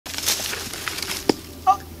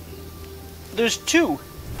There's two.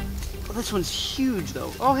 Oh, this one's huge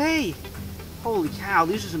though. Oh, hey. Holy cow,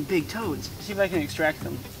 these are some big toads. Let's see if I can extract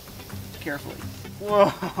them carefully.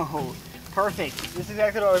 Whoa, perfect. This is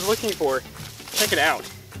exactly what I was looking for. Check it out.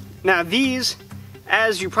 Now these,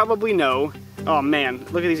 as you probably know, oh man,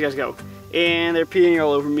 look at these guys go. And they're peeing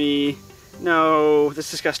all over me. No,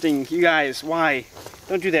 that's disgusting. You guys, why?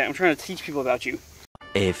 Don't do that. I'm trying to teach people about you.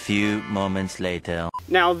 A few moments later.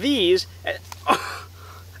 Now these, oh,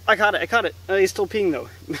 I caught it. He's still peeing though.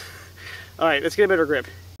 All right, let's get a better grip.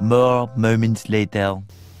 More moments later.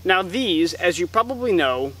 Now these, as you probably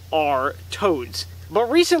know, are toads. But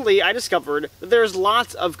recently I discovered that there's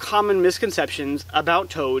lots of common misconceptions about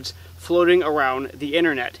toads floating around the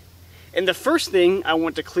internet. And the first thing I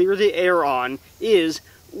want to clear the air on is,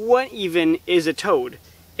 what even is a toad?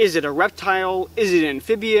 Is it a reptile? Is it an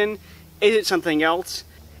amphibian? Is it something else?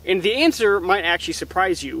 And the answer might actually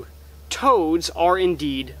surprise you. Toads are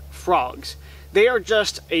indeed frogs. They are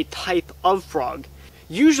just a type of frog,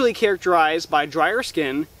 usually characterized by drier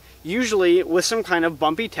skin, usually with some kind of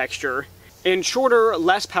bumpy texture, and shorter,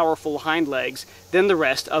 less powerful hind legs than the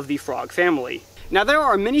rest of the frog family. Now there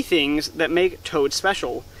are many things that make toads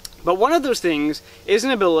special, but one of those things is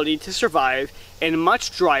an ability to survive in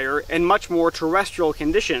much drier and much more terrestrial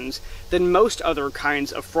conditions than most other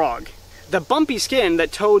kinds of frog. The bumpy skin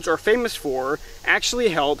that toads are famous for actually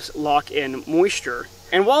helps lock in moisture.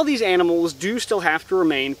 And while these animals do still have to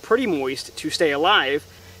remain pretty moist to stay alive,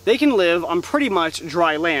 they can live on pretty much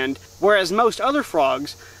dry land, whereas most other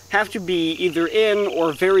frogs have to be either in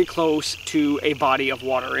or very close to a body of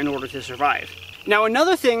water in order to survive. Now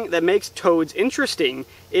another thing that makes toads interesting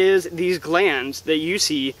is these glands that you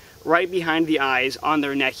see right behind the eyes on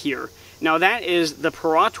their neck here. Now that is the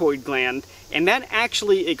Paratoid Gland, and that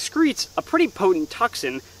actually excretes a pretty potent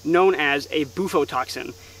toxin known as a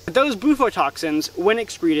bufotoxin. But those bufotoxins, when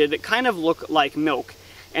excreted, kind of look like milk,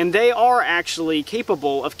 and they are actually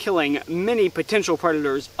capable of killing many potential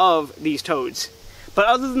predators of these toads. But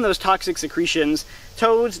other than those toxic secretions,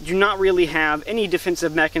 toads do not really have any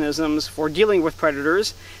defensive mechanisms for dealing with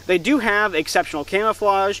predators. They do have exceptional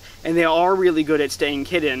camouflage, and they are really good at staying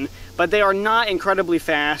hidden, but they are not incredibly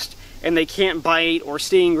fast, and they can't bite or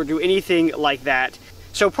sting or do anything like that.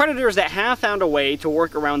 So predators that have found a way to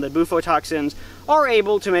work around the bufotoxins are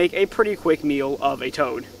able to make a pretty quick meal of a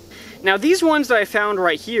toad. Now these ones that I found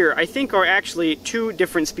right here I think are actually two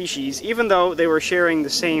different species, even though they were sharing the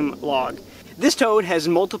same log. This toad has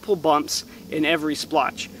multiple bumps in every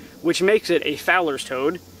splotch, which makes it a Fowler's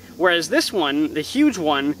toad, whereas this one, the huge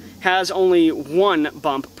one, has only one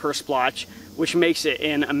bump per splotch, which makes it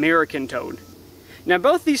an American toad. Now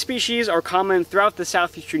both these species are common throughout the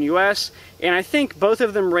southeastern US, and I think both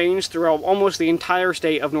of them range throughout almost the entire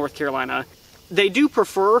state of North Carolina. They do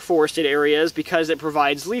prefer forested areas because it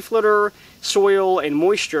provides leaf litter, soil, and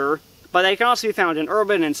moisture, but they can also be found in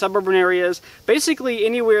urban and suburban areas. Basically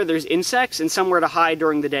anywhere there's insects and somewhere to hide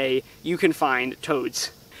during the day, you can find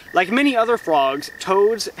toads. Like many other frogs,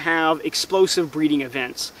 toads have explosive breeding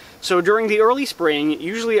events. So during the early spring,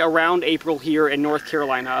 usually around April here in North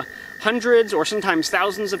Carolina, hundreds or sometimes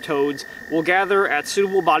thousands of toads will gather at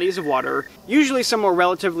suitable bodies of water, usually somewhere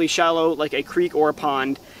relatively shallow like a creek or a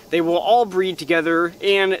pond. They will all breed together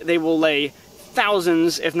and they will lay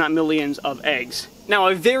thousands, if not millions, of eggs. Now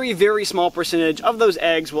a very, very small percentage of those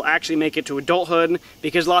eggs will actually make it to adulthood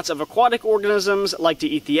because lots of aquatic organisms like to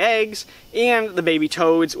eat the eggs and the baby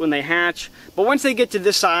toads when they hatch. But once they get to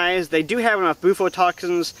this size, they do have enough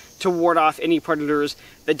bufotoxins to ward off any predators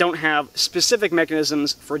that don't have specific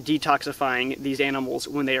mechanisms for detoxifying these animals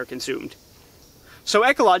when they are consumed. So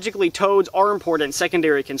ecologically, toads are important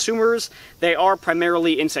secondary consumers. They are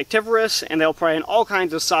primarily insectivorous, and they'll prey on all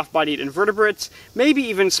kinds of soft-bodied invertebrates, maybe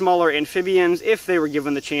even smaller amphibians if they were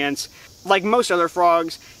given the chance. Like most other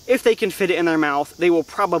frogs, if they can fit it in their mouth, they will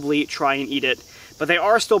probably try and eat it. But they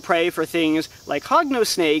are still prey for things like hognose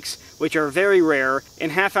snakes, which are very rare,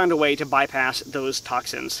 and have found a way to bypass those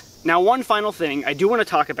toxins. Now one final thing I do want to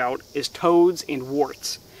talk about is toads and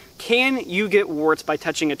warts. Can you get warts by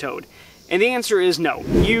touching a toad? And the answer is no.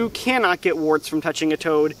 You cannot get warts from touching a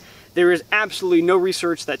toad. There is absolutely no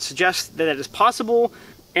research that suggests that it is possible,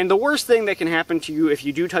 and the worst thing that can happen to you if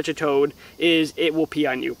you do touch a toad is it will pee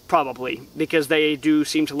on you, probably, because they do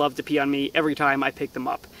seem to love to pee on me every time I pick them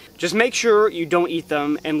up. Just make sure you don't eat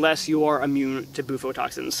them unless you are immune to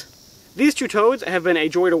bufotoxins. These two toads have been a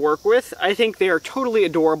joy to work with. I think they are totally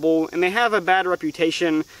adorable, and they have a bad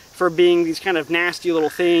reputation for being these kind of nasty little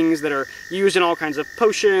things that are used in all kinds of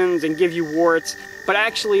potions and give you warts, but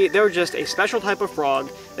actually they're just a special type of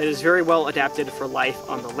frog that is very well adapted for life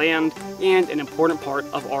on the land and an important part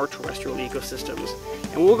of our terrestrial ecosystems.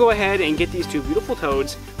 And we'll go ahead and get these two beautiful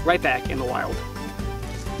toads right back in the wild.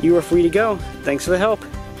 You are free to go. Thanks for the help.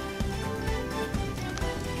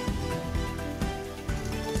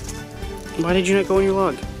 Why did you not go on your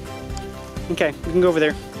log? Okay, we can go over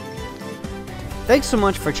there. Thanks so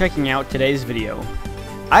much for checking out today's video.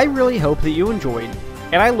 I really hope that you enjoyed,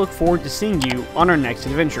 and I look forward to seeing you on our next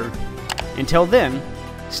adventure. Until then,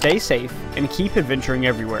 stay safe and keep adventuring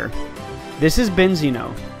everywhere. This has been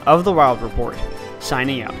Zeno of the Wild Report,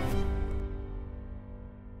 signing out.